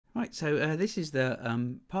Right, so this is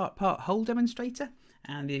the part whole demonstrator,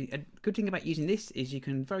 and the good thing about using this is you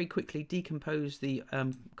can very quickly decompose the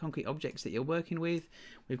concrete objects that you're working with.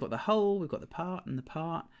 We've got the whole, we've got the part and the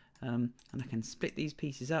part, and I can split these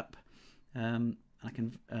pieces up. I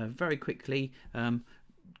can very quickly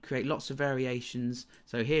create lots of variations.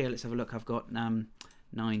 So here, let's have a look. I've got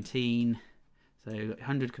 19, so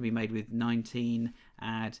 100 can be made with 19,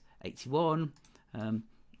 add 81.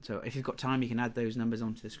 So if you've got time, you can add those numbers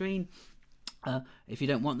onto the screen. If you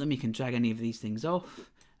don't want them, you can drag any of these things off.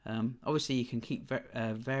 Obviously, you can keep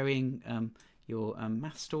varying your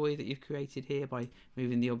math story that you've created here by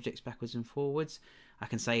moving the objects backwards and forwards. I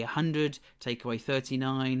can say 100 take away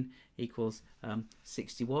 39 equals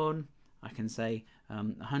 61. I can say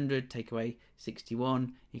 100 take away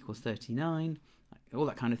 61 equals 39. All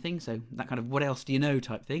that kind of thing. So that kind of what else do you know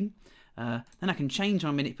type thing. Then I can change my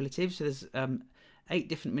manipulatives. So there's 8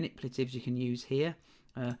 different manipulatives you can use here.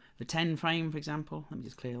 The 10 frame, for example, let me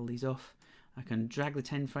just clear all these off. I can drag the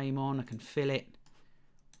 10 frame on, I can fill it,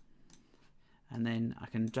 and then I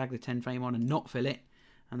can drag the 10 frame on and not fill it,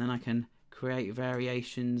 and then I can create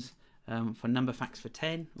variations for number facts for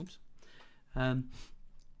 10. Oops. Let's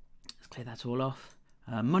clear that all off.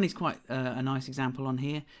 Money's quite a nice example on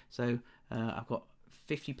here. So I've got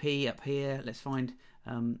 50p up here. Let's find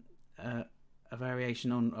a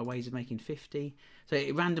variation on ways of making 50. So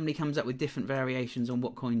it randomly comes up with different variations on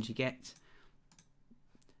what coins you get.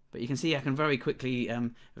 But you can see I can very quickly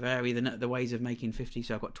vary the ways of making 50.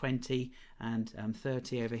 So I've got 20 and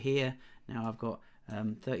 30 over here. Now I've got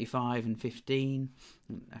 35 and 15.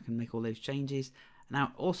 I can make all those changes.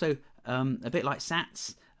 Now also a bit like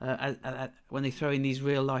SATs, when they throw in these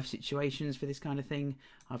real life situations for this kind of thing,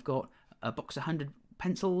 I've got a box of 100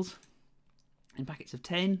 pencils in packets of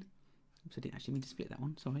 10. Oops, I didn't actually mean to split that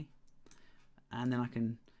one, sorry. And then I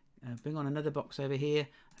can bring on another box over here.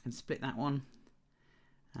 I can split that one.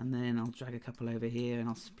 And then I'll drag a couple over here and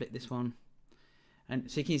I'll split this one. And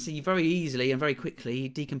so you can see very easily and very quickly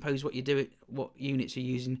decompose what you do, what units you're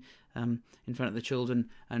using in front of the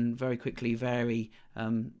children, and very quickly vary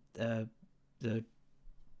the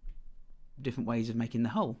different ways of making the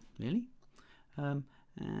whole, really. What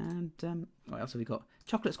else have we got?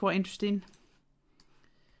 Chocolate's quite interesting.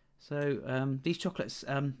 So these chocolates,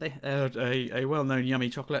 they are a well-known yummy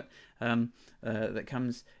chocolate that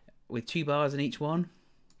comes with 2 bars in each one.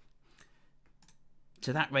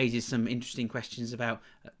 So that raises some interesting questions about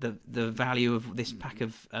the value of this pack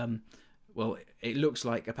of, well, it looks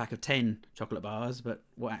like a pack of 10 chocolate bars, but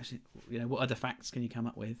what actually, what other facts can you come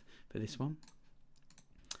up with for this one?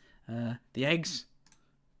 The eggs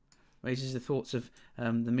raises the thoughts of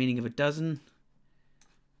the meaning of a dozen.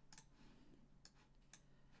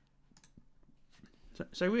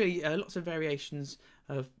 So really, lots of variations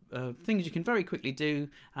of things you can very quickly do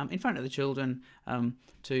in front of the children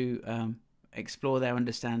to explore their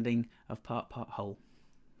understanding of part whole.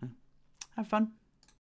 Have fun.